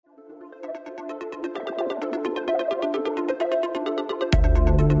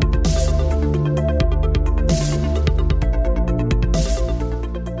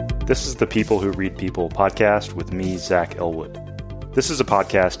This is the People Who Read People podcast with me, Zach Elwood. This is a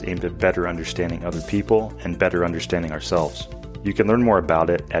podcast aimed at better understanding other people and better understanding ourselves. You can learn more about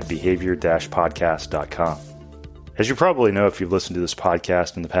it at behavior-podcast.com. As you probably know if you've listened to this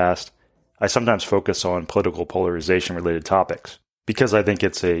podcast in the past, I sometimes focus on political polarization-related topics because I think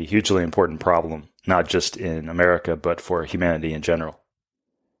it's a hugely important problem, not just in America, but for humanity in general.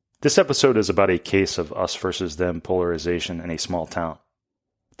 This episode is about a case of us versus them polarization in a small town.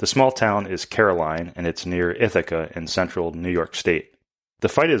 The small town is Caroline, and it's near Ithaca in central New York State. The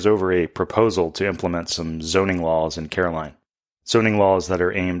fight is over a proposal to implement some zoning laws in Caroline. Zoning laws that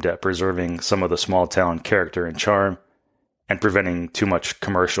are aimed at preserving some of the small town character and charm and preventing too much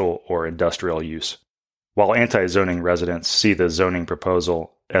commercial or industrial use. While anti-zoning residents see the zoning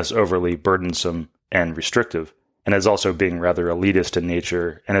proposal as overly burdensome and restrictive, and as also being rather elitist in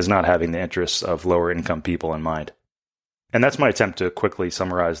nature and as not having the interests of lower-income people in mind. And that's my attempt to quickly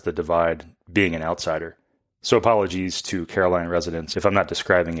summarize the divide being an outsider. So apologies to Caroline residents if I'm not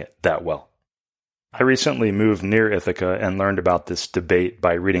describing it that well. I recently moved near Ithaca and learned about this debate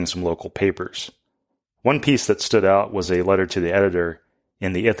by reading some local papers. One piece that stood out was a letter to the editor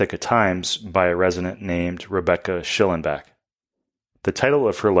in the Ithaca Times by a resident named Rebecca Schillenback. The title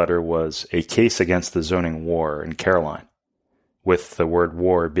of her letter was A Case Against the Zoning War in Caroline, with the word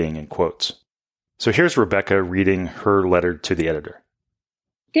war being in quotes. So here's Rebecca reading her letter to the editor.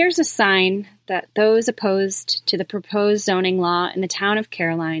 There's a sign that those opposed to the proposed zoning law in the town of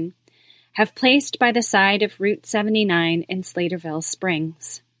Caroline have placed by the side of Route 79 in Slaterville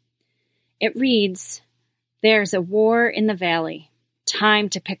Springs. It reads, "There's a war in the valley. Time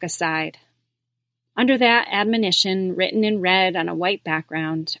to pick a side." Under that admonition, written in red on a white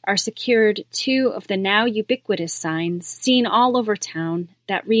background, are secured two of the now ubiquitous signs seen all over town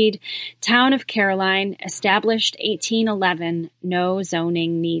that read, Town of Caroline, established 1811, no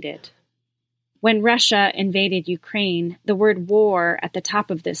zoning needed. When Russia invaded Ukraine, the word war at the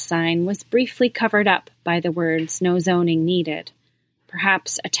top of this sign was briefly covered up by the words no zoning needed,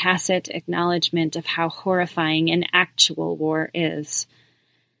 perhaps a tacit acknowledgement of how horrifying an actual war is.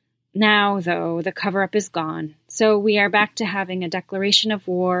 Now, though, the cover-up is gone, so we are back to having a declaration of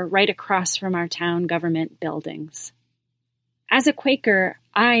war right across from our town government buildings. As a Quaker,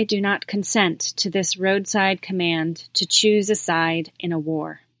 I do not consent to this roadside command to choose a side in a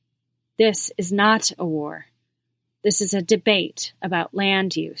war. This is not a war. This is a debate about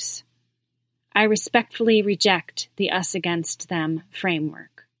land use. I respectfully reject the us against them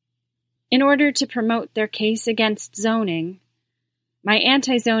framework. In order to promote their case against zoning, my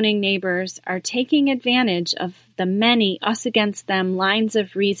anti-zoning neighbors are taking advantage of the many us-against-them lines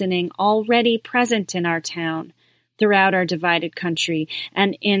of reasoning already present in our town, throughout our divided country,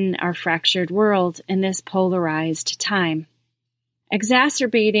 and in our fractured world in this polarized time.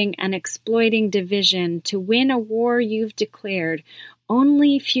 Exacerbating and exploiting division to win a war you've declared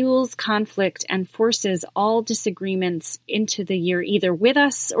only fuels conflict and forces all disagreements into the "you're either with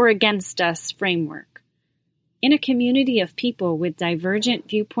us or against us" framework. In a community of people with divergent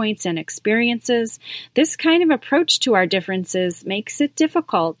viewpoints and experiences, this kind of approach to our differences makes it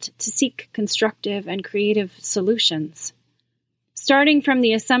difficult to seek constructive and creative solutions. Starting from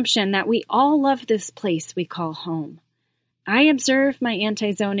the assumption that we all love this place we call home, I observe my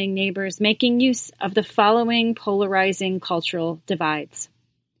anti-zoning neighbors making use of the following polarizing cultural divides: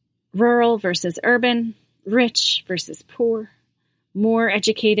 rural versus urban, rich versus poor, more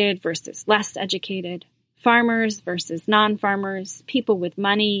educated versus less educated, farmers versus non-farmers, people with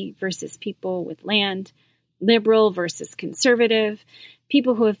money versus people with land, liberal versus conservative,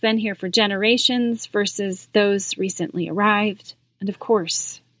 people who have been here for generations versus those recently arrived, and of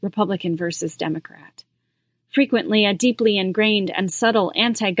course, Republican versus Democrat. Frequently, a deeply ingrained and subtle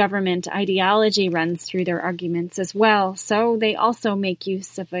anti-government ideology runs through their arguments as well, so they also make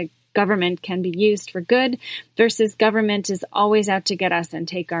use of a government can be used for good versus government is always out to get us and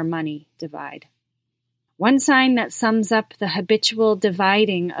take our money divide. One sign that sums up the habitual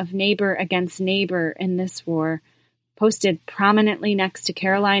dividing of neighbor against neighbor in this war, posted prominently next to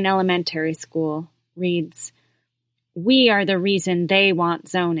Caroline Elementary School, reads, "We are the reason they want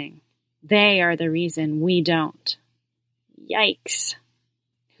zoning. They are the reason we don't." Yikes.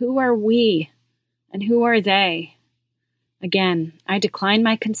 Who are we and who are they? Again, I decline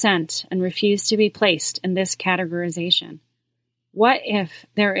my consent and refuse to be placed in this categorization. What if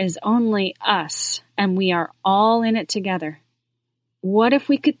there is only us and we are all in it together? What if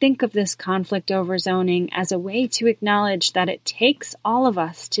we could think of this conflict over zoning as a way to acknowledge that it takes all of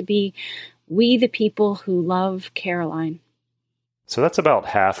us to be we the people who love Caroline? So that's about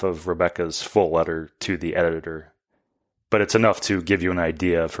half of Rebecca's full letter to the editor. but it's enough to give you an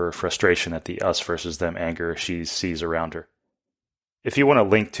idea of her frustration at the us versus them anger she sees around her. If you want a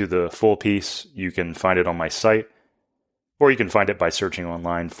link to the full piece, you can find it on my site, or you can find it by searching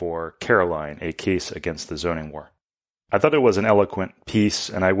online for Caroline, a case against the zoning war. I thought it was an eloquent piece,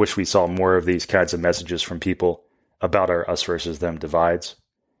 and I wish we saw more of these kinds of messages from people about our us versus them divides.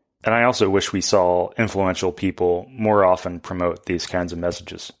 And I also wish we saw influential people more often promote these kinds of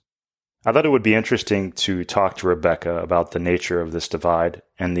messages. I thought it would be interesting to talk to Rebecca about the nature of this divide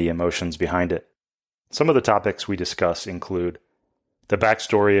and the emotions behind it. Some of the topics we discuss include the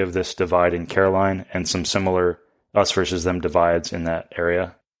backstory of this divide in Caroline and some similar us versus them divides in that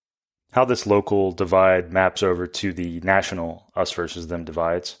area, how this local divide maps over to the national us versus them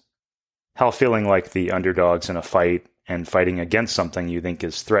divides, how feeling like the underdogs in a fight and fighting against something you think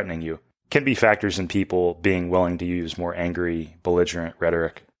is threatening you can be factors in people being willing to use more angry, belligerent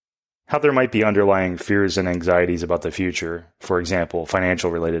rhetoric, how there might be underlying fears and anxieties about the future, for example,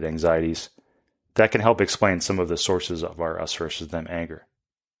 financial-related anxieties, that can help explain some of the sources of our us versus them anger.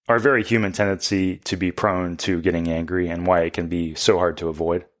 Our very human tendency to be prone to getting angry and why it can be so hard to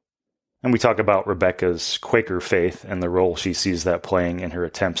avoid. And we talk about Rebecca's Quaker faith and the role she sees that playing in her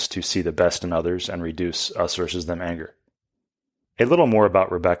attempts to see the best in others and reduce us versus them anger. A little more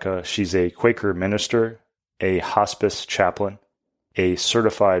about Rebecca. She's a Quaker minister, a hospice chaplain, a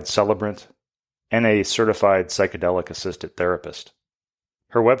certified celebrant, and a certified psychedelic-assisted therapist.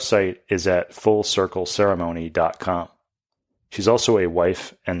 Her website is at fullcircleceremony.com. She's also a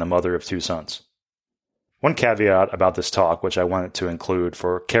wife and the mother of 2 sons. One caveat about this talk, which I wanted to include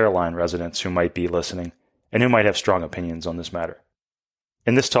for Caroline residents who might be listening and who might have strong opinions on this matter.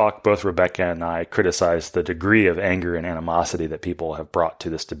 In this talk, both Rebecca and I criticized the degree of anger and animosity that people have brought to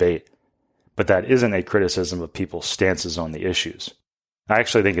this debate, but that isn't a criticism of people's stances on the issues. I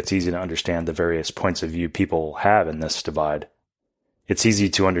actually think it's easy to understand the various points of view people have in this divide. It's easy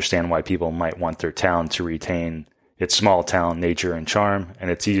to understand why people might want their town to retain its small town nature and charm, and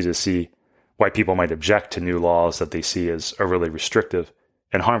it's easy to see why people might object to new laws that they see as overly restrictive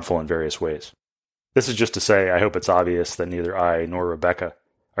and harmful in various ways. This is just to say I hope it's obvious that neither I nor Rebecca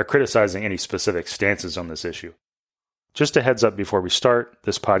are criticizing any specific stances on this issue. Just a heads up before we start,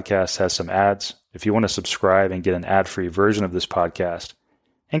 this podcast has some ads. If you want to subscribe and get an ad-free version of this podcast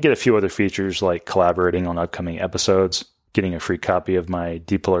and get a few other features like collaborating on upcoming episodes, getting a free copy of my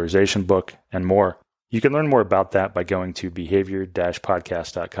depolarization book, and more, you can learn more about that by going to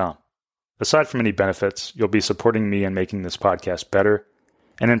behavior-podcast.com. Aside from any benefits, you'll be supporting me in making this podcast better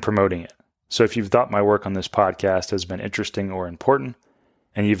and in promoting it. So if you've thought my work on this podcast has been interesting or important,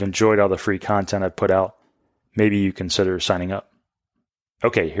 and you've enjoyed all the free content I've put out, maybe you consider signing up.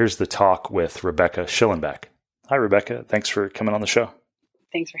 Okay, here's the talk with Rebecca Schillenback. Hi, Rebecca. Thanks for coming on the show.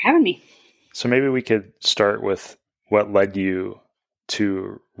 Thanks for having me. So maybe we could start with what led you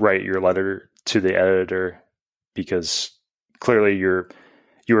to write your letter to the editor, because clearly you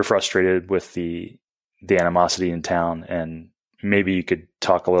were frustrated with the animosity in town, and maybe you could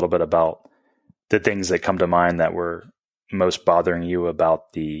talk a little bit about the things that come to mind that were most bothering you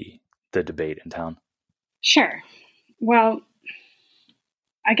about the debate in town. Sure. Well,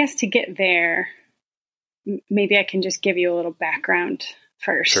 I guess to get there, maybe I can just give you a little background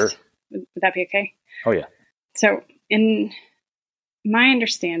first. Sure. Would that be okay? Oh, yeah. So in my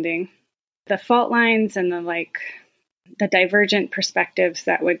understanding, the fault lines and the divergent perspectives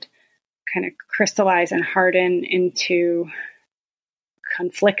that would kind of crystallize and harden into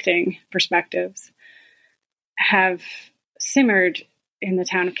conflicting perspectives have simmered in the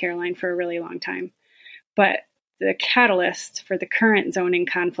town of Caroline for a really long time. But the catalyst for the current zoning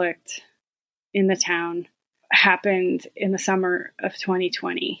conflict in the town happened in the summer of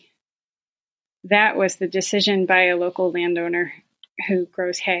 2020. That was the decision by a local landowner who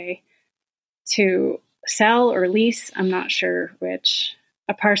grows hay to sell or lease, I'm not sure which,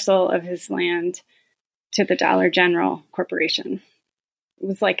 a parcel of his land to the Dollar General Corporation. It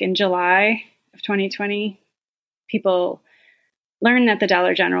was like in July of 2020, people learned that the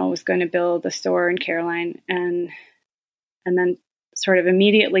Dollar General was going to build a store in Caroline, and then sort of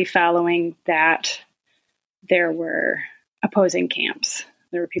immediately following that, there were opposing camps.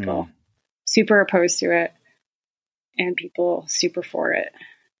 There were people super opposed to it and people super for it.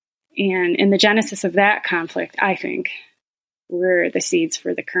 And in the genesis of that conflict, I think, were the seeds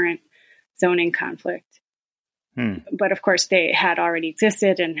for the current zoning conflict. But of course, they had already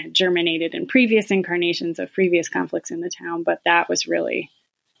existed and had germinated in previous incarnations of previous conflicts in the town. But that was really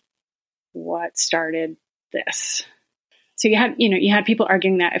what started this. So you had people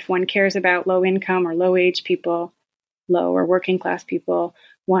arguing that if one cares about low income or low wage people, low or working class people,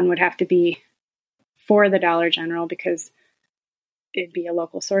 one would have to be for the Dollar General because it'd be a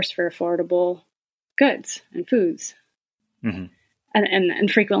local source for affordable goods and foods. Mm-hmm. And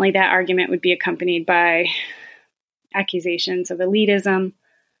frequently that argument would be accompanied by accusations of elitism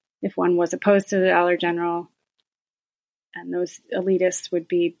if one was opposed to the Dollar General. And those elitists would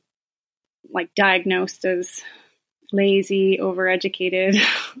be like diagnosed as lazy, overeducated,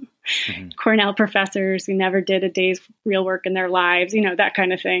 Mm-hmm. Cornell professors who never did a day's real work in their lives, that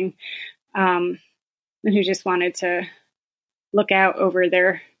kind of thing. And who just wanted to look out over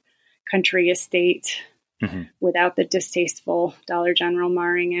their country estate Mm-hmm. without the distasteful Dollar General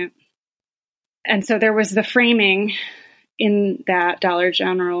marring it. And so there was the framing in that Dollar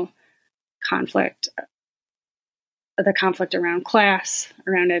General conflict, the conflict around class,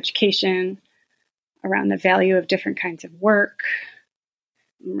 around education, around the value of different kinds of work,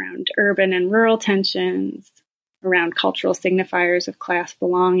 around urban and rural tensions, around cultural signifiers of class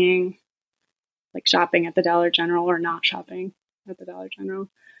belonging, like shopping at the Dollar General or not shopping at the Dollar General,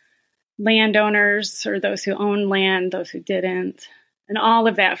 landowners or those who own land, those who didn't, and all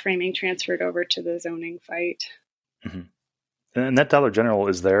of that framing transferred over to the zoning fight. Mm-hmm. And that Dollar General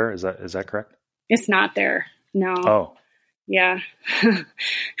is there? Is that correct? It's not there. No. Oh. Yeah.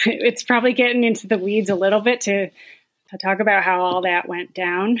 It's probably getting into the weeds a little bit to talk about how all that went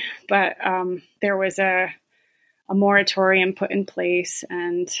down. But there was a moratorium put in place,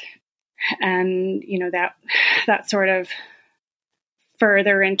 and that sort of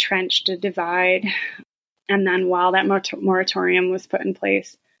further entrenched a divide. And then while that moratorium was put in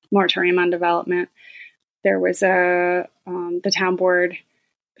place, moratorium on development, there was the town board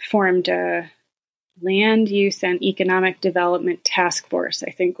formed a Land Use and Economic Development Task Force, I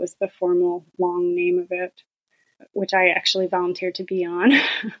think was the formal long name of it, which I actually volunteered to be on.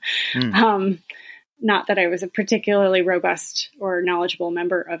 Not that I was a particularly robust or knowledgeable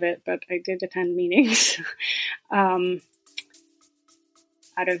member of it, but I did attend meetings. Out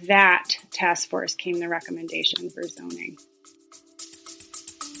of that task force came the recommendation for zoning.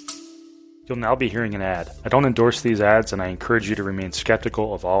 You'll now be hearing an ad. I don't endorse these ads, and I encourage you to remain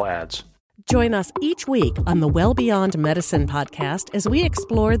skeptical of all ads. Join us each week on the Well Beyond Medicine podcast as we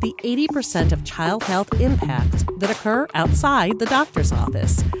explore the 80% of child health impacts that occur outside the doctor's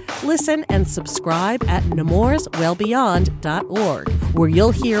office. Listen and subscribe at nemourswellbeyond.org, where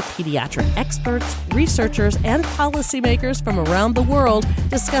you'll hear pediatric experts, researchers, and policymakers from around the world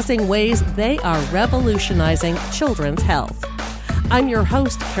discussing ways they are revolutionizing children's health. I'm your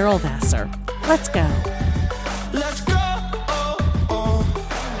host, Carol Vassar. Let's go. Let's go.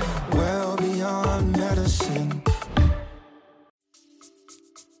 Well beyond medicine.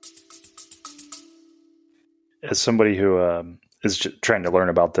 As somebody who is trying to learn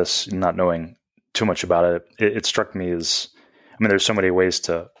about this, not knowing too much about it, it struck me as, there's so many ways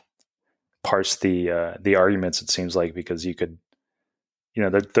to parse the arguments, it seems like, because you could,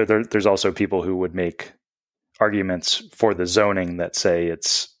 there's also people who would make arguments for the zoning that say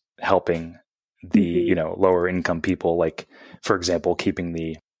it's helping the, lower income people. Like, for example, keeping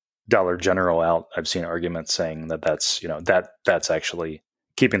the Dollar General out. I've seen arguments saying that's actually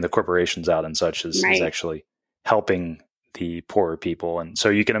keeping the corporations out and such is actually helping the poorer people. And so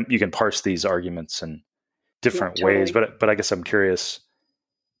you can parse these arguments in different ways, but I guess I'm curious,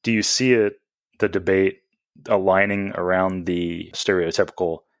 do you see the debate aligning around the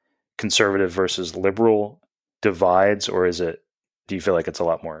stereotypical conservative versus liberal divides, or do you feel like it's a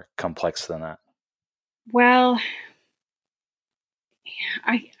lot more complex than that? Well,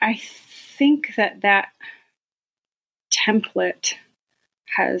 I think that template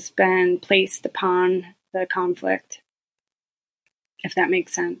has been placed upon the conflict, if that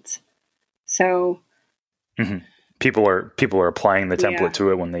makes sense. So people are applying the template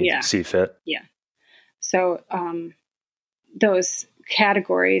to it when they see fit. Yeah. So those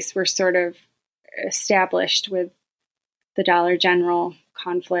categories were sort of established with the Dollar General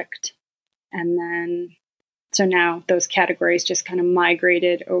conflict. And then, so now those categories just kind of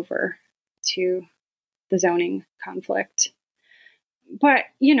migrated over to the zoning conflict. But,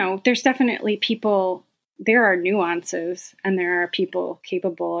 there's definitely there are nuances, and there are people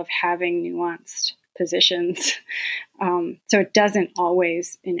capable of having nuanced positions. So it doesn't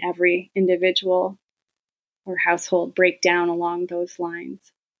always in every individual or household break down along those lines.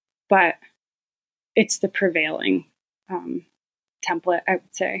 But it's the prevailing template, I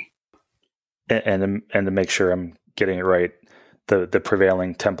would say. And to make sure I'm getting it right, the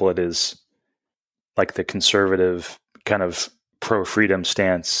prevailing template is like the conservative kind of pro-freedom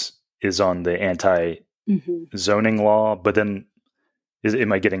stance is on the anti-zoning law, but then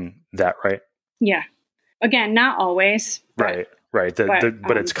am I getting that right? Yeah. Again, not always. Right.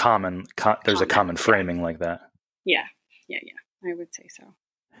 But it's common. There's a common framing like that. Yeah. I would say so.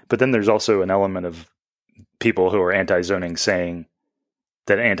 But then there's also an element of people who are anti-zoning saying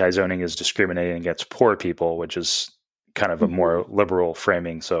that anti-zoning is discriminating against poor people, which is kind of a more liberal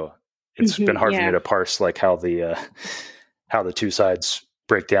framing. So it's been hard for me to parse like how the two sides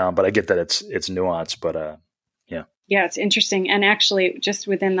break down, but I get that it's nuanced, but yeah, it's interesting. And actually just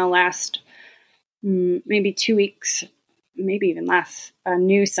within the last maybe 2 weeks, maybe even less, a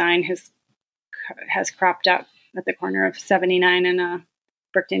new sign has cropped up at the corner of 79 and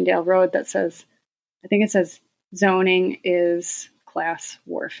Brookendale Road that says, I think it says zoning is class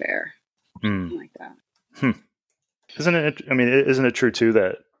warfare, something like that. Isn't it true too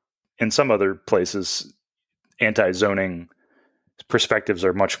that in some other places, anti-zoning perspectives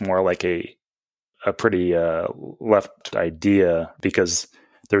are much more like a pretty left idea, because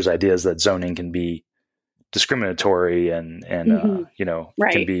there's ideas that zoning can be discriminatory and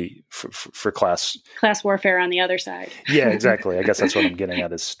right. can be for class warfare on the other side. Yeah, exactly. I guess that's what I'm getting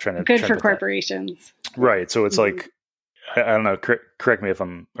at, is trying to good for corporations. Right. So it's like, I don't know, correct me if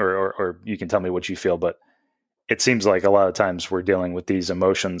I'm, or you can tell me what you feel, but it seems like a lot of times we're dealing with these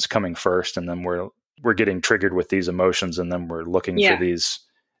emotions coming first, and then we're getting triggered with these emotions, and then we're looking for these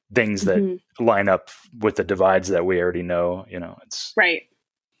things that line up with the divides that we already know. It's right.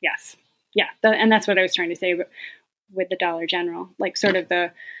 Yes. Yeah. And that's what I was trying to say with the Dollar General, like sort of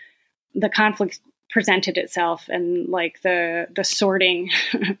the conflict presented itself, and like the sorting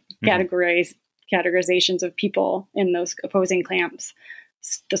categorizations of people in those opposing camps.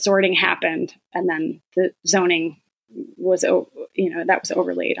 The sorting happened, and then the zoning was, that was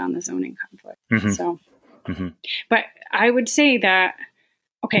overlaid on the zoning conflict. So, but I would say that,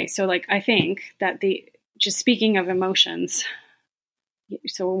 okay, so like, I think that just speaking of emotions,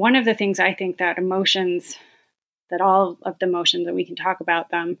 so one of the things I think that all of the emotions, and we can talk about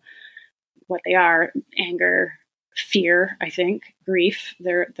them, what they are: anger, fear, I think, grief,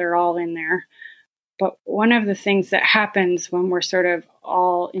 they're all in there. But one of the things that happens when we're sort of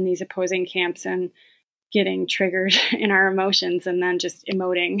all in these opposing camps and getting triggered in our emotions and then just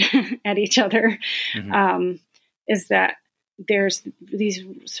emoting at each other, is that there's these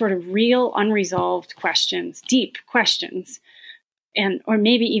sort of real unresolved questions, deep questions, or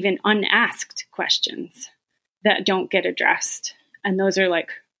maybe even unasked questions that don't get addressed. And those are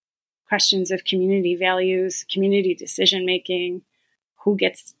like questions of community values, community decision-making, who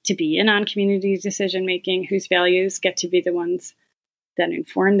gets to be in on community decision-making, whose values get to be the ones that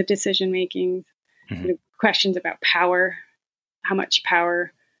inform the decision-making, questions about power. How much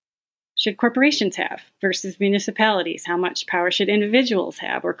power should corporations have versus municipalities? How much power should individuals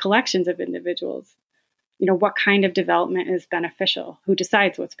have, or collections of individuals? What kind of development is beneficial? Who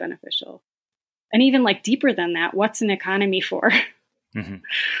decides what's beneficial? And even like deeper than that, what's an economy for?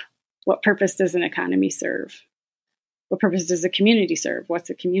 What purpose does an economy serve? What purpose does a community serve? What's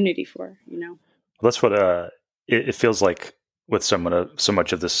a community for? Well, that's what it feels like with so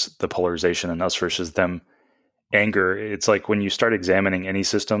much of this, the polarization and us versus them anger. It's like when you start examining any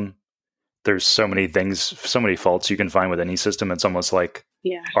system, there's so many things, so many faults you can find with any system. It's almost like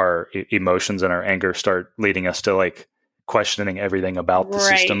our emotions and our anger start leading us to like questioning everything about the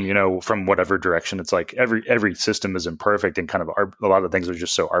system, from whatever direction. It's like every system is imperfect, and kind of a lot of things are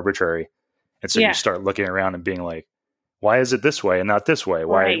just so arbitrary. And so you start looking around and being like, why is it this way and not this way?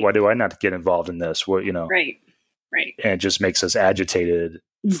 Why do I not get involved in this? Right. And it just makes us agitated,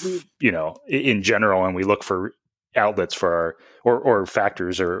 in general. And we look for outlets for or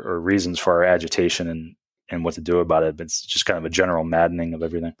factors or reasons for our agitation and what to do about it. But it's just kind of a general maddening of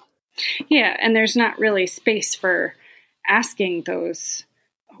everything. Yeah. And there's not really space for asking those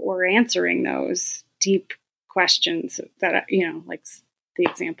or answering those deep questions that, like the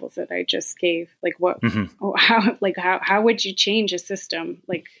examples that I just gave, like how would you change a system?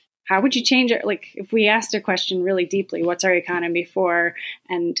 Like, how would you change it? Like, if we asked a question really deeply, what's our economy for?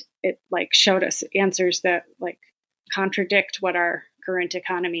 And it like showed us answers that like contradict what our current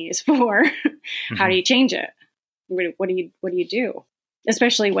economy is for. How do you change it? What do you do?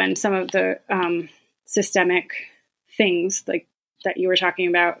 Especially when some of the systemic things like that you were talking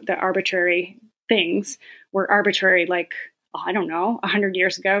about, the arbitrary things were arbitrary, like, I don't know, 100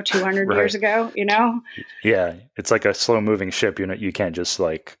 years ago, 200 years ago, Yeah. It's like a slow moving ship. You can't just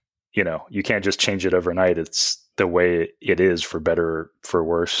you can't just change it overnight. It's the way it is, for better or for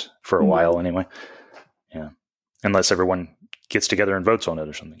worse, for a while anyway. Yeah. Unless everyone gets together and votes on it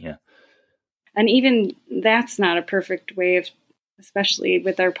or something. Yeah. And even that's not a perfect way of, especially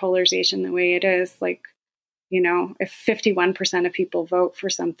with our polarization the way it is, like, if 51% of people vote for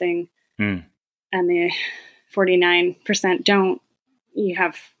something and the 49% don't, you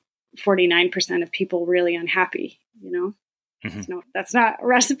have 49% of people really unhappy, That's not a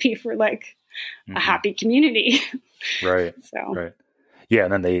recipe for like a happy community. Right. So, right. Yeah.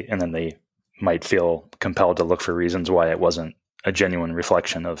 And then they might feel compelled to look for reasons why it wasn't a genuine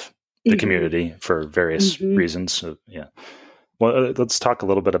reflection of the community for various reasons. So, yeah. Well, let's talk a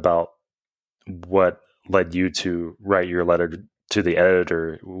little bit about what led you to write your letter to the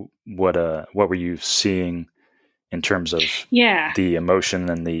editor. What were you seeing in terms of the emotion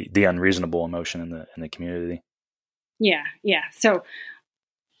and the unreasonable emotion in the community? Yeah. So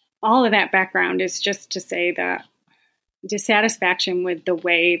all of that background is just to say that dissatisfaction with the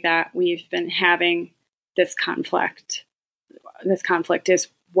way that we've been having this conflict is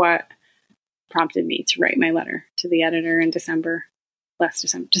what prompted me to write my letter to the editor in December of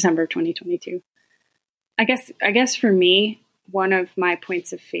 2022. I guess for me, one of my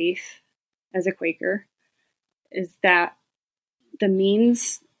points of faith as a Quaker is that the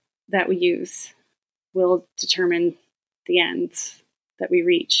means that we use will determine the ends that we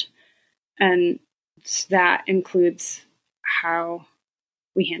reach. And that includes how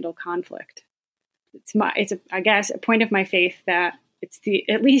we handle conflict. It's a point of my faith that it's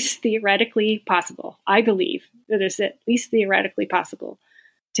at least theoretically possible. I believe that it's at least theoretically possible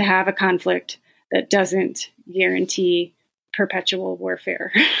to have a conflict that doesn't guarantee perpetual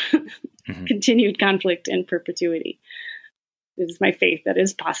warfare, continued conflict in perpetuity. It is my faith that it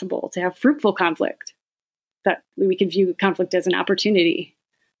is possible to have fruitful conflict, that we can view conflict as an opportunity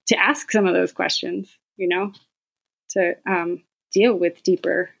to ask some of those questions, to deal with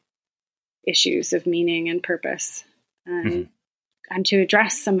deeper issues of meaning and purpose, and to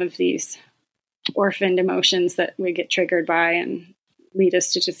address some of these orphaned emotions that we get triggered by and lead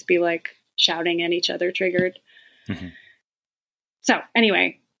us to just be like shouting at each other triggered. So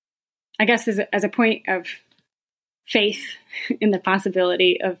anyway, I guess as a point of faith in the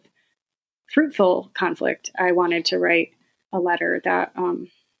possibility of fruitful conflict, I wanted to write a letter that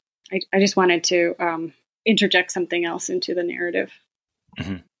I just wanted to interject something else into the narrative.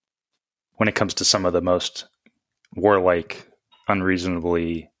 When it comes to some of the most warlike,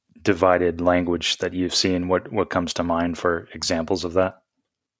 unreasonably divided language that you've seen, what comes to mind for examples of that?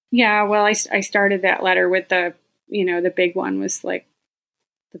 Yeah, well, I started that letter with the big one was like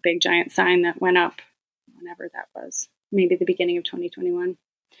the big giant sign that went up whenever that was, maybe the beginning of 2021.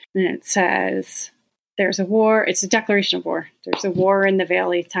 And it says, there's a war. It's a declaration of war. There's a war in the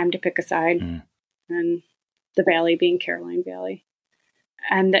valley. Time to pick a side. And the valley being Caroline Valley.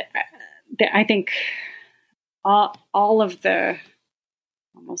 And I think almost all of the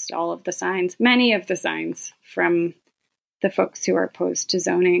signs, many of the signs from the folks who are opposed to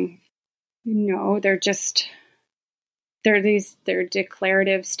zoning, they're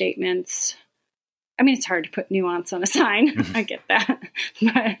declarative statements. I mean, it's hard to put nuance on a sign. I get that.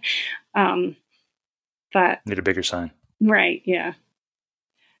 But need a bigger sign. Right. Yeah.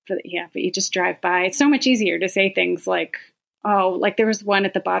 But you just drive by. It's so much easier to say things like, like there was one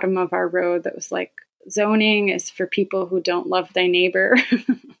at the bottom of our road that was like, zoning is for people who don't love thy neighbor.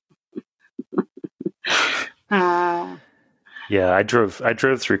 Yeah, I drove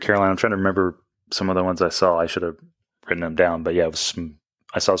through Carolina. I'm trying to remember some of the ones I saw. I should have written them down, but yeah,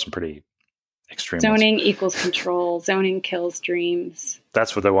 I saw some pretty extreme zoning ones. Equals control. Zoning kills dreams.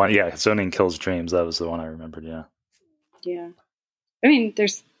 That's what the one. Yeah, zoning kills dreams. That was the one I remembered. Yeah. Yeah. I mean,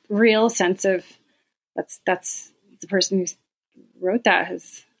 there's real sense of that's the person who wrote that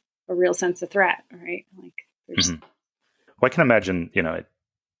has a real sense of threat, right? Like, there's. Well, I can imagine.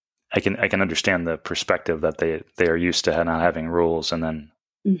 I can understand the perspective that they are used to not having rules, and then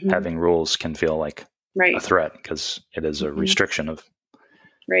having rules can feel like a threat because it is a restriction of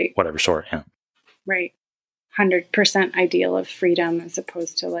whatever sort. Yeah. Right. 100% ideal of freedom as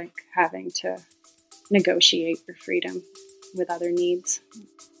opposed to like having to negotiate your freedom with other needs.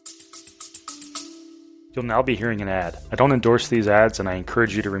 You'll now be hearing an ad. I don't endorse these ads, and I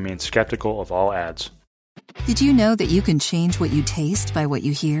encourage you to remain skeptical of all ads. Did you know that you can change what you taste by what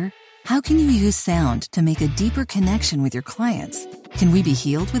you hear? How can you use sound to make a deeper connection with your clients? Can we be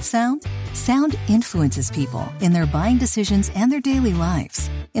healed with sound? Sound influences people in their buying decisions and their daily lives.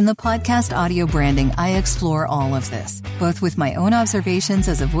 In the podcast Audio Branding, I explore all of this, both with my own observations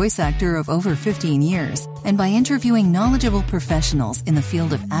as a voice actor of over 15 years and by interviewing knowledgeable professionals in the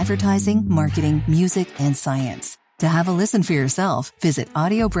field of advertising, marketing, music, and science. To have a listen for yourself, visit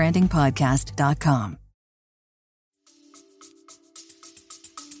audiobrandingpodcast.com.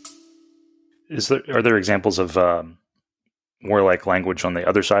 Are there examples of warlike language on the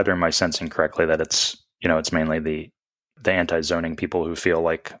other side, or am I sensing correctly that it's mainly the anti-zoning people who feel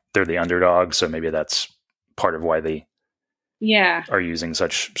like they're the underdog, so maybe that's part of why they are using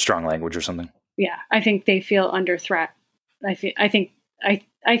such strong language or something? Yeah, I think they feel under threat I think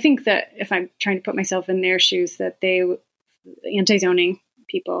that if I'm trying to put myself in their shoes, that anti-zoning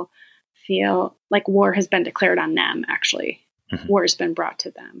people feel like war has been declared on them. Actually, war has been brought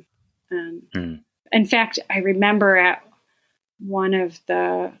to them. And in fact, I remember at one of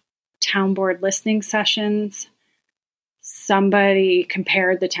the town board listening sessions, somebody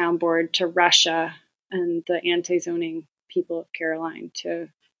compared the town board to Russia and the anti-zoning people of Caroline to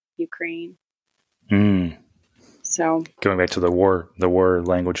Ukraine. So going back to the war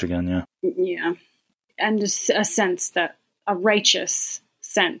language again, yeah. Yeah. And a righteous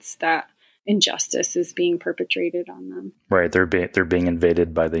sense that injustice is being perpetrated on them. Right. They're being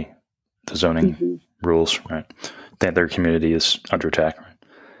invaded by the zoning rules, right? That their community is under attack.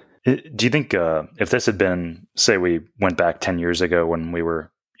 Right? Do you think if this had been, say we went back 10 years ago when we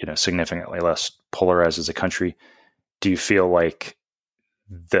were, significantly less polarized as a country, do you feel like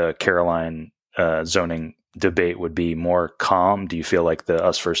the Caroline zoning debate would be more calm? Do you feel like the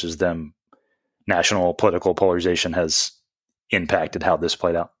us versus them national political polarization has impacted how this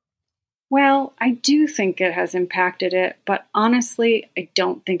played out? Well, I do think it has impacted it, but honestly, I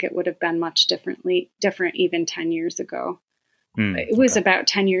don't think it would have been much different even 10 years ago. It was about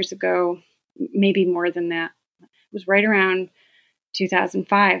 10 years ago, maybe more than that. It was right around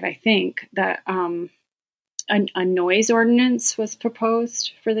 2005, I think, that a noise ordinance was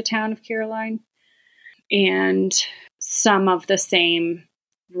proposed for the town of Caroline. And some of the same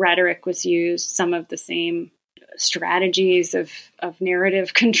rhetoric was used, some of the same strategies of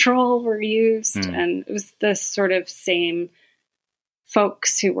narrative control were used. And it was the sort of same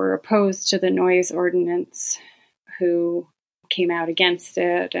folks who were opposed to the noise ordinance who came out against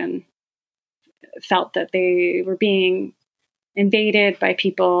it and felt that they were being invaded by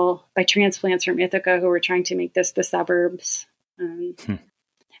transplants from Ithaca who were trying to make this the suburbs.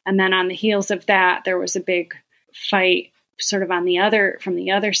 And then on the heels of that, there was a big fight sort of from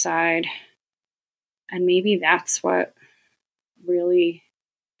the other side. And maybe that's what really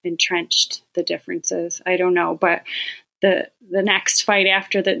entrenched the differences. I don't know. But the next fight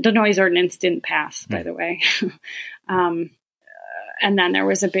after the noise ordinance didn't pass, by the way. And then there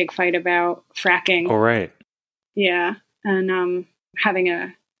was a big fight about fracking. Oh, right. Yeah. And having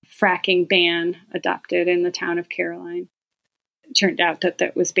a fracking ban adopted in the town of Caroline. It turned out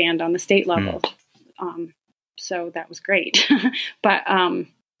that was banned on the state level. So that was great. But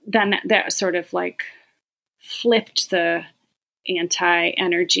then that sort of like flipped the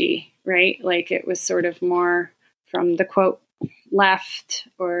anti-energy, right? Like it was sort of more from the quote left,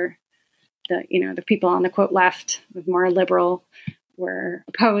 or the people on the quote left, the more liberal, were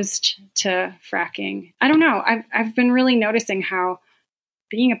opposed to fracking. I don't know. I've been really noticing how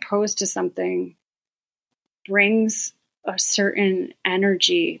being opposed to something brings a certain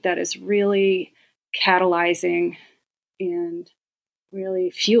energy that is really catalyzing and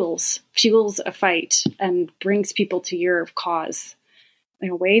really fuels a fight and brings people to your cause in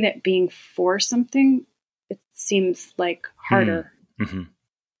a way that being for something, it seems like harder.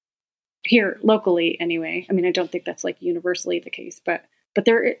 Here locally anyway. I mean, I don't think that's like universally the case, but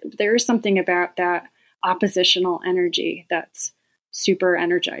there is something about that oppositional energy that's super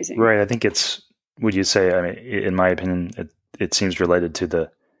energizing. Right. I think would you say, I mean, in my opinion, it seems related to the,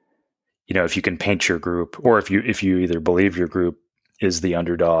 if you can paint your group, or if you either believe your group is the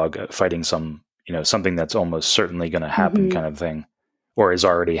underdog fighting some, something that's almost certainly going to happen kind of thing, or is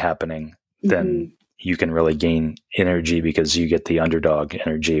already happening, then you can really gain energy because you get the underdog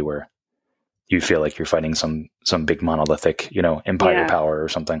energy where you feel like you're fighting some big monolithic, empire power or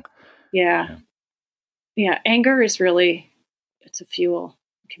something. Yeah. Anger is it's a fuel.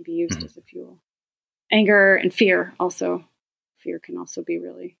 It can be used as a fuel. Anger and fear also. Fear can also be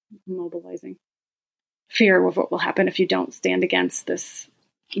really mobilizing. Fear of what will happen if you don't stand against this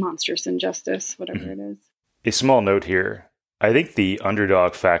monstrous injustice, whatever it is. A small note here. I think the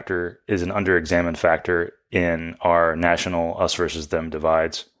underdog factor is an underexamined factor in our national us versus them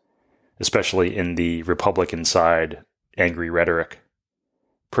divides, especially in the Republican side angry rhetoric.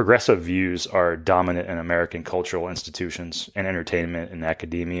 Progressive views are dominant in American cultural institutions and entertainment and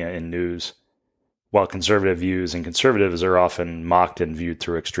academia and news, while conservative views and conservatives are often mocked and viewed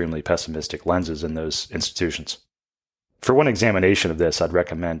through extremely pessimistic lenses in those institutions. For one examination of this, I'd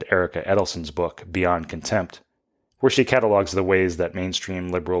recommend Erica Edelson's book, Beyond Contempt, where she catalogs the ways that mainstream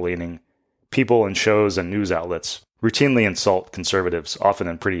liberal-leaning people and shows and news outlets routinely insult conservatives, often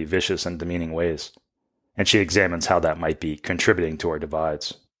in pretty vicious and demeaning ways, and she examines how that might be contributing to our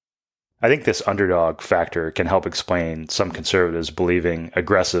divides. I think this underdog factor can help explain some conservatives believing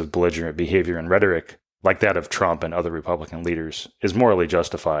aggressive, belligerent behavior and rhetoric, like that of Trump and other Republican leaders, is morally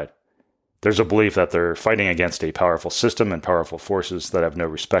justified, There's a belief that they're fighting against a powerful system and powerful forces that have no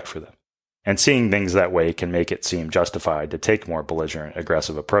respect for them. And seeing things that way can make it seem justified to take more belligerent,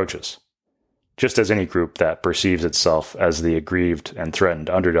 aggressive approaches. Just as any group that perceives itself as the aggrieved and threatened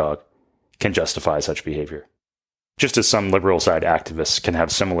underdog can justify such behavior. Just as some liberal side activists can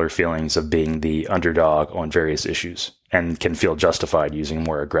have similar feelings of being the underdog on various issues and can feel justified using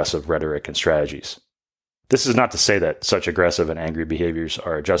more aggressive rhetoric and strategies. This is not to say that such aggressive and angry behaviors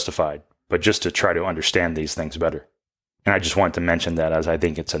are justified, but just to try to understand these things better. And I just wanted to mention that as I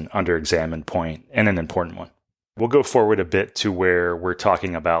think it's an underexamined point and an important one. We'll go forward a bit to where we're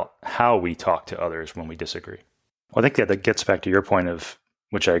talking about how we talk to others when we disagree. Well, I think that gets back to your point of,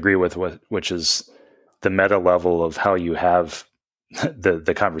 which I agree with, which is the meta level of how you have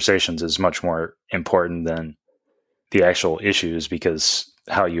the conversations is much more important than the actual issues, because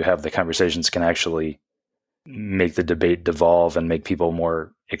how you have the conversations can actually make the debate devolve and make people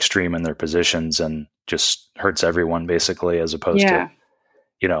more extreme in their positions and just hurts everyone basically, as opposed to,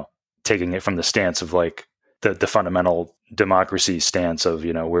 taking it from the stance of like the fundamental democracy stance of,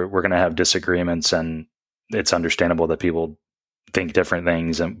 we're going to have disagreements and it's understandable that people think different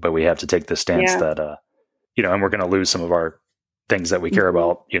things, but we have to take the stance that, and we're going to lose some of our things that we care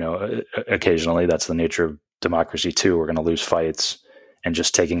about, occasionally. That's the nature of democracy too. We're going to lose fights, and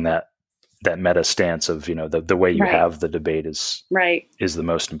just taking that meta stance of, the way you have the debate is the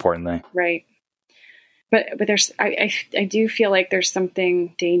most important thing. Right. But there's, I do feel like there's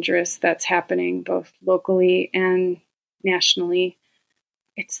something dangerous that's happening both locally and nationally.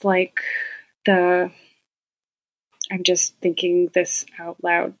 It's like I'm just thinking this out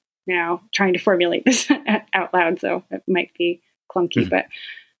loud now, trying to formulate this out loud, so it might be clunky, but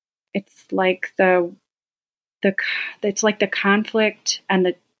it's like it's like the conflict and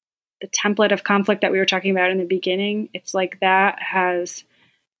the template of conflict that we were talking about in the beginning. It's like that has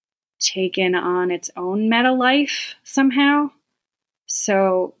taken on its own meta life somehow.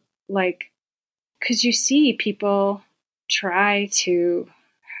 So like, because you see people try to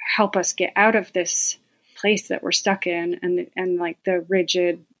help us get out of this place that we're stuck in, and like the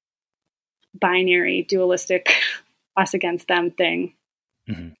rigid binary dualistic us against them thing.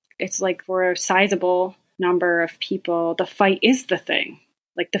 It's like we're a sizable number of people. The fight is the thing.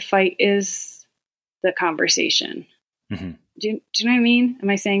 Like the fight is the conversation. Do you know what I mean? Am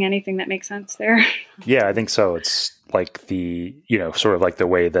I saying anything that makes sense there? Yeah, I think so. It's like sort of like the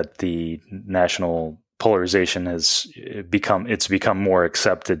way that the national polarization has become more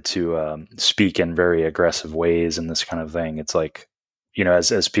accepted to speak in very aggressive ways and this kind of thing. It's like,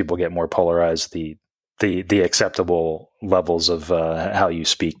 as people get more polarized, the acceptable levels of how you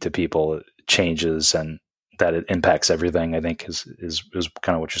speak to people changes, and that it impacts everything, I think is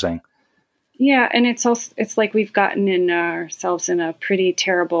kind of what you're saying. Yeah. And it's like we've gotten in ourselves in a pretty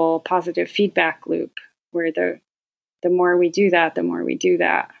terrible positive feedback loop where the more we do that, the more we do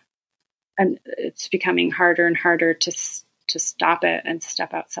that. And it's becoming harder and harder to stop it and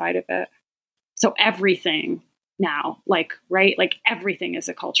step outside of it. So everything now, like everything is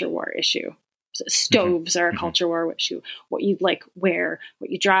a culture war issue. So stoves are a culture war issue. What you like wear, what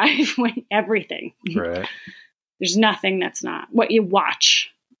you drive, everything. Right. There's nothing that's not. What you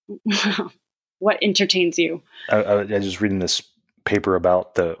watch, what entertains you. I was just reading this paper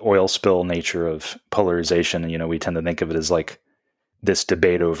about the oil spill nature of polarization. And, we tend to think of it as like this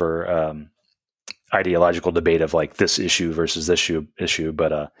debate over ideological debate of like this issue versus this issue.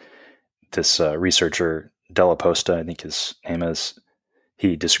 But this researcher, Della Posta, I think his name is,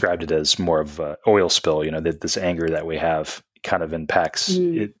 he described it as more of an oil spill, that this anger that we have kind of impacts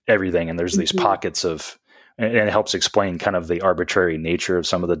everything. And there's these pockets of, and it helps explain kind of the arbitrary nature of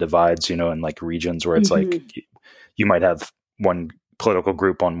some of the divides, in like regions where it's like you might have one political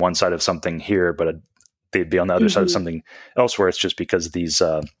group on one side of something here, but they'd be on the other side of something elsewhere. It's just because these,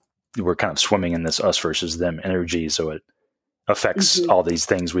 we're kind of swimming in this us versus them energy. So it affects all these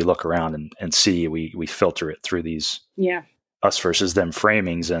things we look around and see, we filter it through these us versus them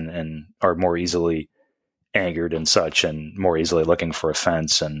framings and are more easily angered and such, and more easily looking for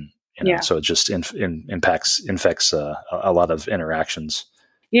offense. And, so it just infects a lot of interactions.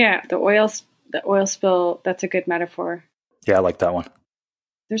 Yeah. The oil spill, that's a good metaphor. Yeah. I like that one.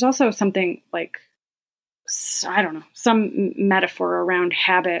 There's also something like, I don't know, some metaphor around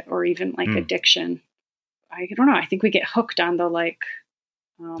habit or even like addiction. I don't know. I think we get hooked on the like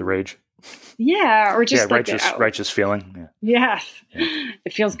the rage. Yeah. Or just like righteous feeling. Yeah.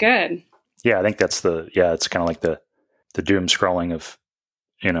 It feels good. Yeah. I think that's it's kind of like the doom scrolling of,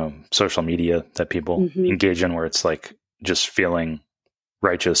 social media that people engage in, where it's like just feeling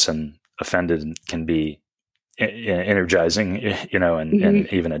righteous and offended can be energizing,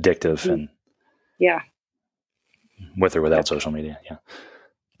 and even addictive, and yeah, with or without social media. Yeah.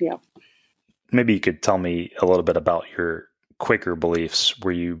 Yeah. Maybe you could tell me a little bit about your Quaker beliefs.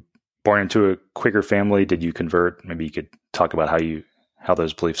 Were you born into a Quaker family? Did you convert? Maybe you could talk about how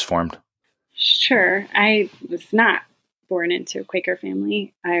those beliefs formed. Sure. I was not born into a Quaker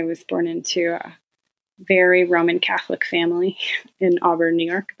family. I was born into a very Roman Catholic family in Auburn, New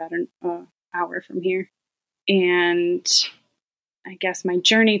York, about an hour from here. And I guess my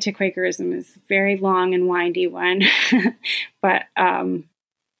journey to Quakerism is a very long and windy one. But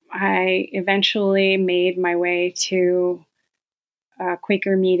I eventually made my way to a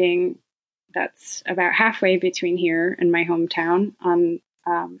Quaker meeting that's about halfway between here and my hometown on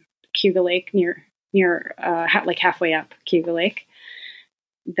Cuba Lake, near like halfway up Cuba Lake.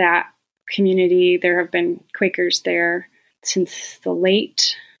 That community, there have been Quakers there since the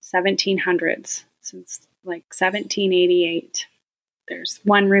late 1700s, since like 1788. There's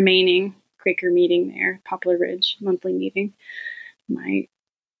one remaining Quaker meeting there, Poplar Ridge monthly meeting, my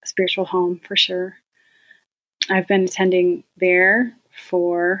spiritual home for sure. I've been attending there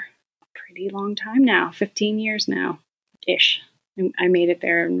for a pretty long time now, 15 years now ish. And I made it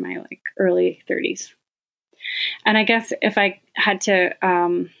there in my early 30s. And I guess if I had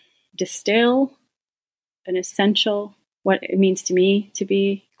to distill an essential, what it means to me to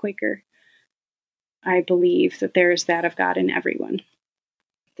be Quaker, I believe that there is that of God in everyone.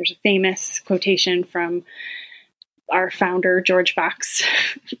 There's a famous quotation from our founder, George Fox.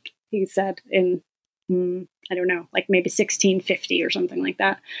 He said in, I don't know, maybe 1650 or something like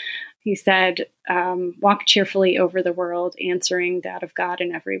that. He said, walk cheerfully over the world, answering that of God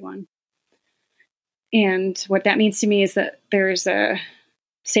in everyone. And what that means to me is that there's a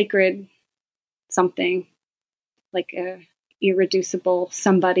sacred something, like a irreducible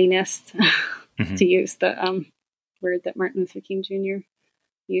somebodyness, to use the word that Martin Luther King Jr.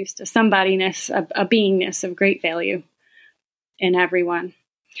 used, a somebodyness, a beingness of great value in everyone.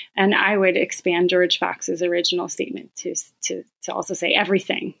 And I would expand George Fox's original statement to also say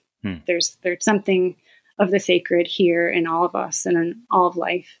everything. There's something of the sacred here in all of us and in all of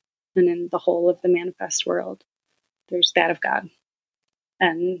life and in the whole of the manifest world. There's that of God.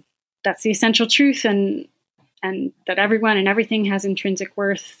 And that's the essential truth, and that everyone and everything has intrinsic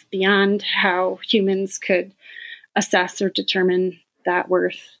worth beyond how humans could assess or determine that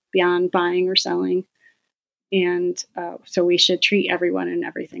worth, beyond buying or selling. And so we should treat everyone and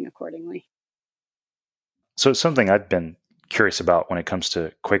everything accordingly. So something I've been curious about when it comes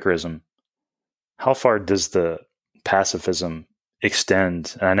to Quakerism, how far does the pacifism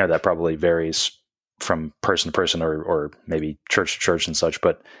extend? And I know that probably varies from person to person or maybe church to church and such,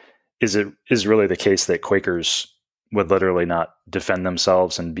 but is really the case that Quakers would literally not defend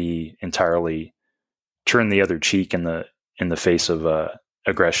themselves and be entirely turn the other cheek in the face of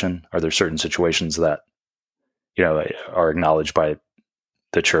aggression? Are there certain situations that are acknowledged by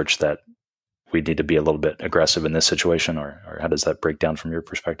the church that we need to be a little bit aggressive in this situation, or how does that break down from your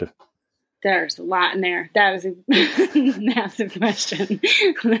perspective? There's a lot in there. That was a massive question.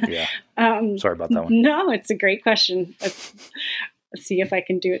 Yeah. Sorry about that one. No, it's a great question. Let's see if I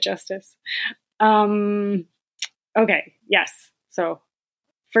can do it justice. Okay. Yes. So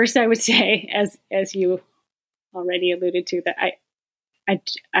first I would say, as you already alluded to, that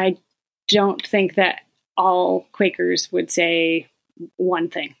I don't think that all Quakers would say one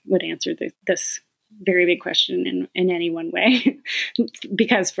thing, would answer this very big question in any one way.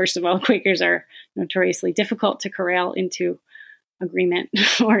 Because first of all, Quakers are notoriously difficult to corral into agreement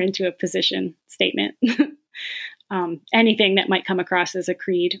or into a position statement. Anything that might come across as a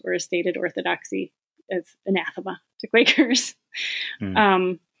creed or a stated orthodoxy is anathema to Quakers.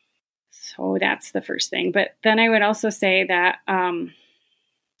 So that's the first thing. But then I would also say that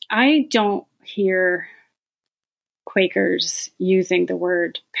I don't hear Quakers using the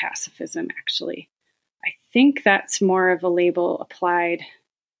word pacifism, actually. I think that's more of a label applied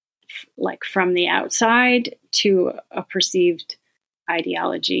from the outside to a perceived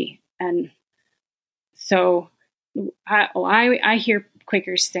ideology. And so I hear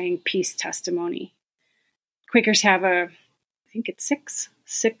Quakers saying peace testimony. Quakers have I think it's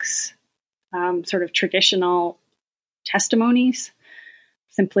six sort of traditional testimonies: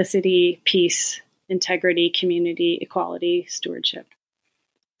 simplicity, peace, integrity, community, equality, stewardship.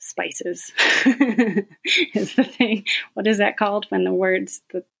 Spices is the thing. What is that called when the words,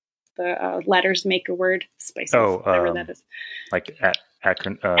 the letters make a word? Spices. Whatever that is. Like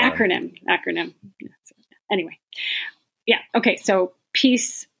acronym. Anyway. Yeah. Okay. So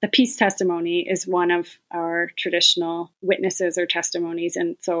the peace testimony is one of our traditional witnesses or testimonies.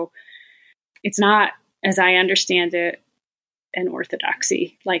 And so it's not as I understand it, an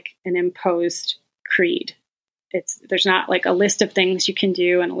orthodoxy, like an imposed creed. There's not like a list of things you can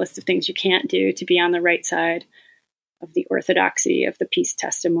do and a list of things you can't do to be on the right side of the orthodoxy of the peace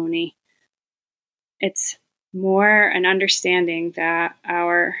testimony. It's more an understanding that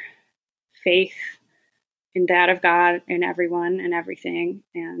our faith in that of God in everyone and everything,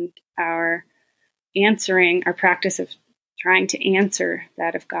 and our practice of trying to answer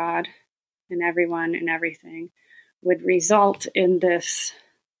that of God in everyone and everything would result in this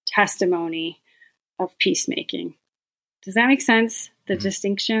testimony of peacemaking. Does that make sense? The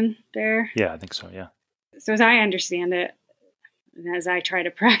distinction there? Yeah, I think so. Yeah. So as I understand it, and as I try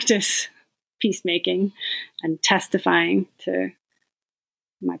to practice peacemaking and testifying to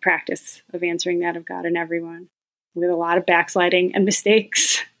my practice of answering that of God and everyone, with a lot of backsliding and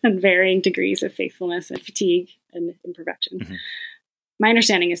mistakes and varying degrees of faithfulness and fatigue and imperfection. Mm-hmm. My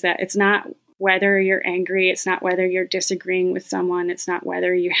understanding is that it's not whether you're angry, it's not whether you're disagreeing with someone, it's not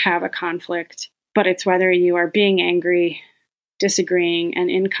whether you have a conflict, but it's whether you are being angry, disagreeing, and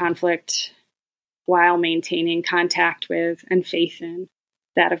in conflict while maintaining contact with and faith in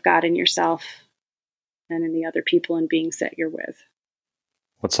that of God in yourself and in the other people and beings that you're with.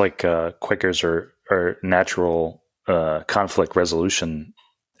 What's like Quakers are natural conflict resolution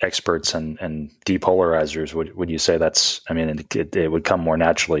experts and depolarizers. Would you say that's, I mean, it would come more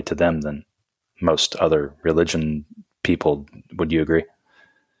naturally to them than most other religion people. Would you agree?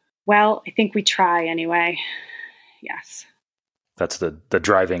 Well, I think we try anyway. Yes. That's the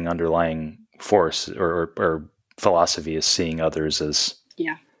driving underlying force or philosophy, is seeing others as,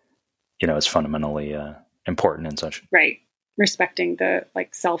 as fundamentally important and such. Right. Respecting the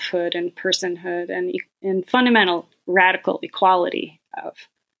like selfhood and personhood and fundamental radical equality of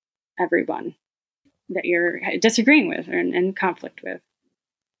everyone that you're disagreeing with or in conflict with.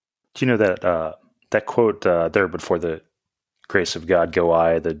 Do you know that quote there before the grace of God go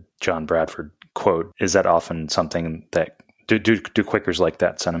I, the John Bradford quote, is that often something that do Quakers like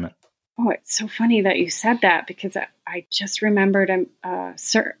that sentiment? Oh, it's so funny that you said that, because I just remembered a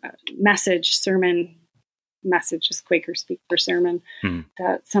sermon message, as Quakers speak for sermon,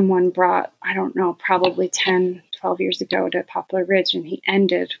 that someone brought, I don't know, probably 10, 12 years ago to Poplar Ridge. And he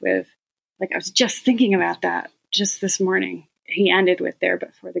ended with, like, I was just thinking about that just this morning. He ended with, there,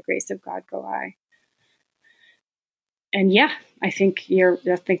 but for the grace of God go I. And yeah, I think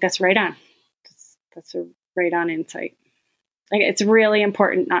that's right on. That's a right on insight. Like, it's really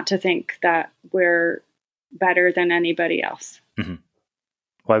important not to think that we're better than anybody else. Mm-hmm.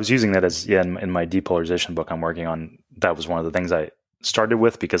 Well, I was using that as, in my depolarization book I'm working on, that was one of the things I started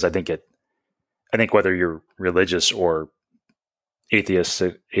with, because I think whether you're religious or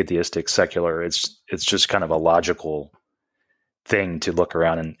atheistic, secular, it's just kind of a logical thing to look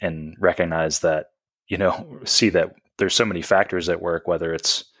around and recognize that, see that there's so many factors at work, whether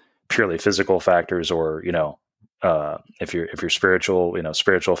it's purely physical factors or, if you're spiritual,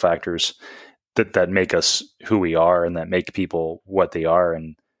 spiritual factors that make us who we are and that make people what they are.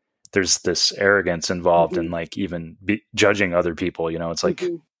 And there's this arrogance involved in like even judging other people, it's like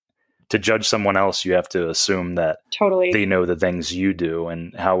to judge someone else, you have to assume that they know the things you do.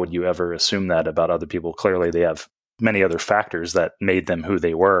 And how would you ever assume that about other people? Clearly they have many other factors that made them who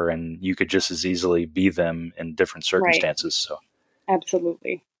they were, and you could just as easily be them in different circumstances. Right. So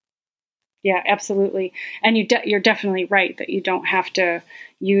absolutely. Yeah, absolutely. And you're definitely right that you don't have to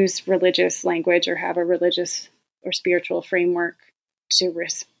use religious language or have a religious or spiritual framework to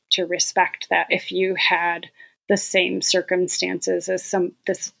respect that. If you had the same circumstances as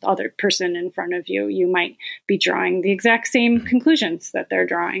this other person in front of you, you might be drawing the exact same conclusions that they're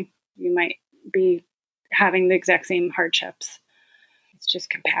drawing. You might be having the exact same hardships. It's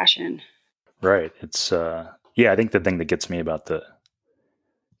just compassion. Right. It's I think the thing that gets me about the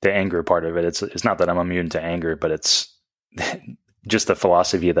anger part of it, it's not that I'm immune to anger, but it's just the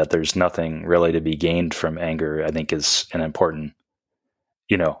philosophy that there's nothing really to be gained from anger, I think is an important,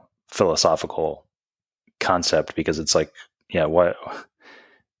 philosophical concept, because it's like, what,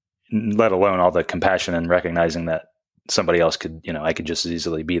 let alone all the compassion and recognizing that somebody else could, I could just as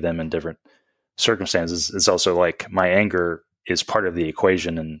easily be them in different circumstances. It's also like my anger is part of the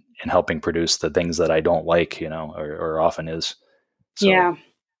equation in helping produce the things that I don't like, or often is. So,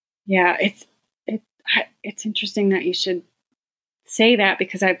 yeah. It's interesting that you should say that,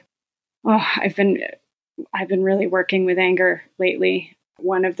 because I've been really working with anger lately.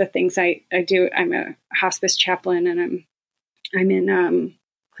 One of the things I do, I'm a hospice chaplain, and I'm in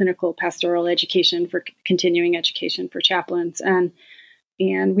clinical pastoral education for continuing education for chaplains. And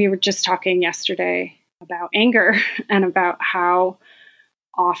we were just talking yesterday about anger and about how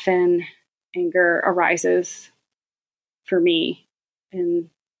often anger arises for me in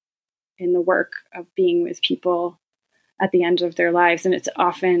the work of being with people at the end of their lives. And it's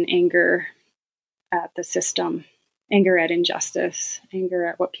often anger at the system, anger at injustice, anger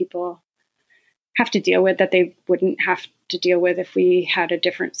at what people have to deal with that they wouldn't have to deal with if we had a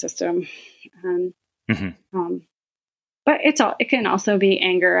different system. And, but it can also be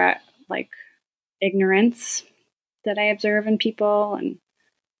anger at like ignorance that I observe in people. And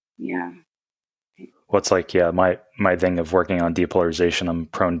yeah. What's like, my thing of working on depolarization, I'm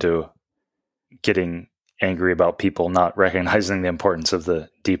prone to getting angry about people not recognizing the importance of the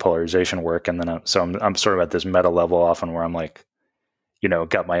depolarization work. And then I'm sort of at this meta level often where I'm like,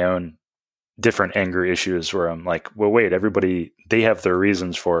 got my own different anger issues where I'm like, well, wait, everybody, they have their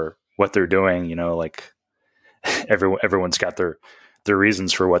reasons for what they're doing, like everyone's got their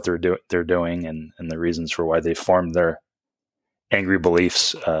reasons for what they're doing and the reasons for why they formed their angry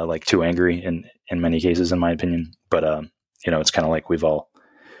beliefs, like too angry in many cases, in my opinion. But, it's kind of like we all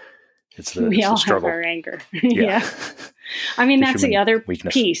have our anger. Yeah. I mean, that's the other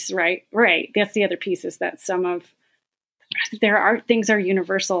weakness. Piece, right? Right. That's the other piece is that things are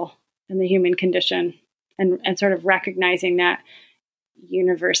universal in the human condition and sort of recognizing that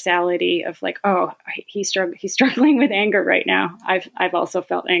universality of like, oh, he's struggling with anger right now. I've also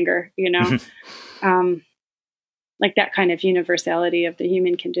felt anger, like that kind of universality of the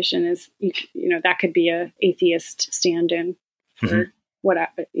human condition is, that could be a atheist stand-in for what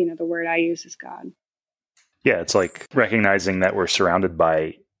the word I use is God. Yeah. It's like recognizing that we're surrounded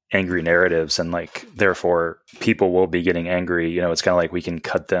by angry narratives and like, therefore people will be getting angry. It's kind of like we can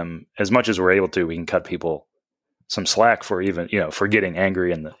cut them as much as we're able to, we can cut people some slack for even, for getting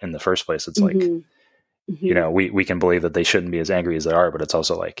angry in the first place. It's like, we can believe that they shouldn't be as angry as they are, but it's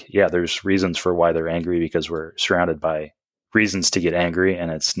also like, yeah, there's reasons for why they're angry because we're surrounded by reasons to get angry.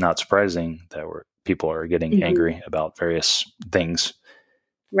 And it's not surprising that people are getting angry about various things.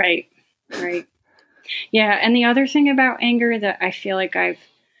 Right. Right. Yeah. And the other thing about anger that I feel like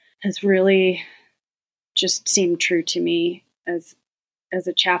has really just seemed true to me as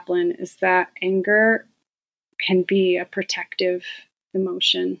a chaplain is that anger can be a protective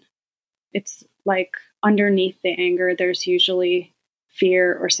emotion. It's like underneath the anger, there's usually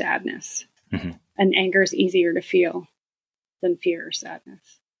fear or sadness. And anger is easier to feel than fear or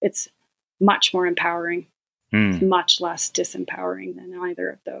sadness. It's much more empowering. It's much less disempowering than either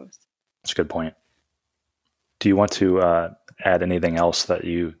of those. That's a good point. Do you want to add anything else that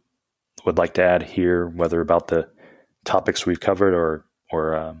you would like to add here, whether about the topics we've covered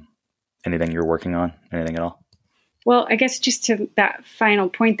or anything you're working on, anything at all? Well, I guess just to that final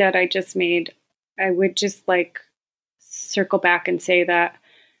point that I just made, I would just like circle back and say that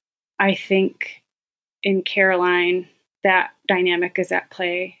I think in Caroline, that dynamic is at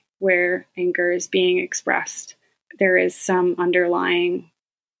play where anger is being expressed. There is some underlying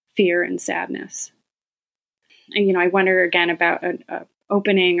fear and sadness. And, I wonder again about an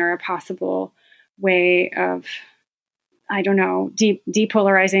opening or a possible way of, I don't know,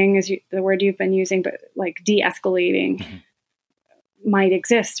 depolarizing is the word you've been using, but like de-escalating might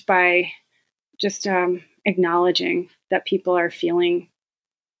exist by just acknowledging that people are feeling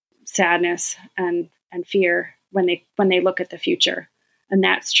sadness and fear when they look at the future. And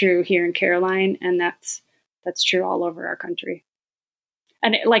that's true here in Caroline, and that's true all over our country.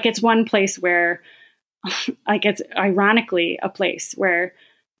 And it's one place where, like, it's ironically a place where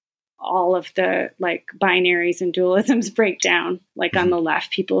all of the like binaries and dualisms break down. Like on the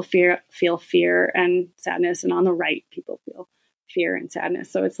left, people feel fear and sadness, and on the right, people feel fear and sadness.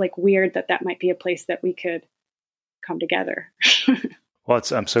 So it's like weird that might be a place that we could come together. Well,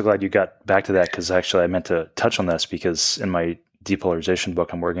 I'm so glad you got back to that, because actually I meant to touch on this, because in my depolarization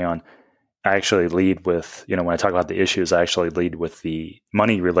book I'm working on, I actually lead with, when I talk about the issues, I actually lead with the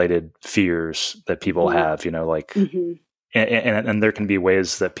money related fears that people have, and there can be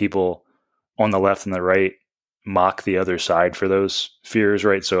ways that people on the left and the right mock the other side for those fears,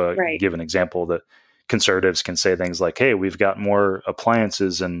 right? So give an example that conservatives can say things like, hey, we've got more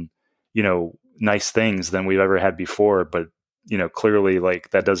appliances and, nice things than we've ever had before. But, clearly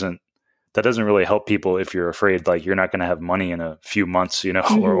like that doesn't really help people if you're afraid, like you're not going to have money in a few months,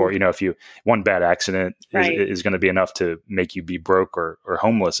 or if one bad accident is going to be enough to make you be broke or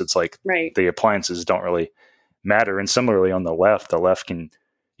homeless. It's like the appliances don't really matter. And similarly on the left can,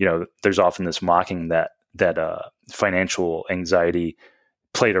 there's often this mocking that financial anxiety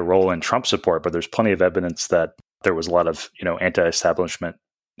played a role in Trump support, but there's plenty of evidence that there was a lot of, anti-establishment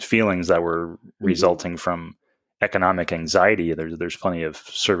feelings that were resulting from economic anxiety. There's plenty of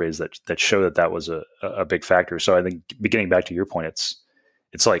surveys that show that was a big factor. So I think, getting back to your point,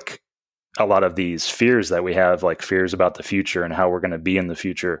 it's like a lot of these fears that we have, like fears about the future and how we're going to be in the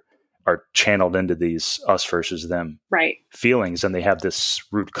future, are channeled into these us versus them feelings. And they have this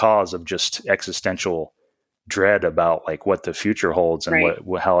root cause of just existential dread about like what the future holds and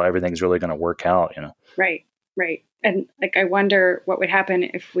how everything's really going to work out, you know? Right. And like, I wonder what would happen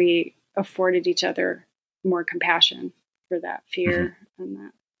if we afforded each other more compassion for that fear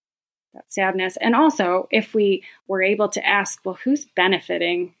and that sadness. And also if we were able to ask, well, who's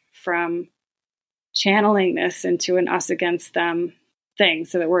benefiting from channeling this into an us against them thing,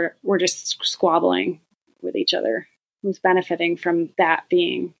 so that we're just squabbling with each other? Who's benefiting from that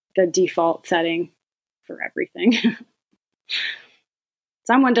being the default setting for everything?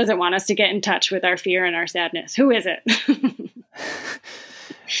 Someone doesn't want us to get in touch with our fear and our sadness. Who is it?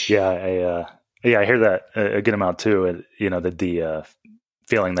 I hear that a good amount too. And, you know, the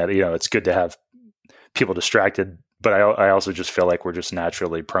feeling that, you know, it's good to have people distracted, but I also just feel like we're just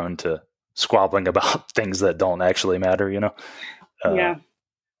naturally prone to squabbling about things that don't actually matter, you know?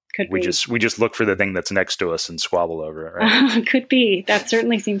 We just look for the thing that's next to us and squabble over it, right? Could be. That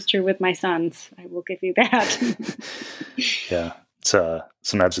certainly seems true with my sons. I will give you that. Yeah. It's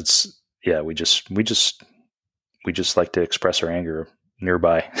sometimes it's, we just like to express our anger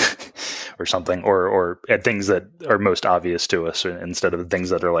nearby or something, or at things that are most obvious to us instead of the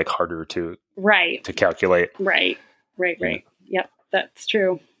things that are like harder to calculate. Right. Yep. That's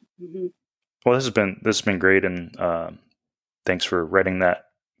true. Mm-hmm. Well, this has been great. And, thanks for writing that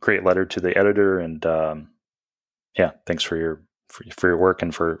great letter to the editor. And, thanks for your work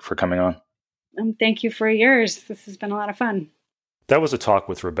and for coming on. Thank you for yours. This has been a lot of fun. That was a talk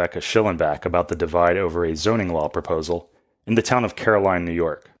with Rebecca Schillenback about the divide over a zoning law proposal in the town of Caroline, New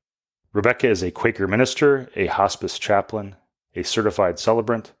York. Rebecca is a Quaker minister, a hospice chaplain, a certified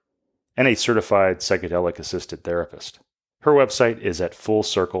celebrant, and a certified psychedelic-assisted therapist. Her website is at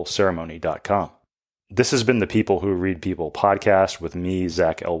fullcircleceremony.com. This has been the People Who Read People podcast with me,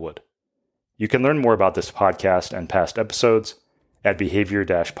 Zach Elwood. You can learn more about this podcast and past episodes at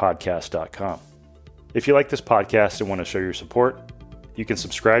behavior-podcast.com. If you like this podcast and want to show your support, you can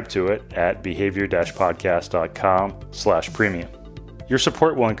subscribe to it at behavior-podcast.com/premium. Your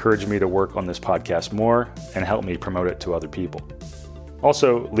support will encourage me to work on this podcast more and help me promote it to other people.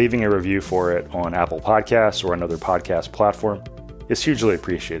 Also, leaving a review for it on Apple Podcasts or another podcast platform is hugely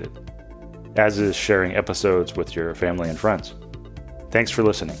appreciated, as is sharing episodes with your family and friends. Thanks for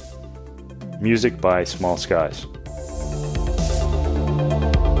listening. Music by Small Skies.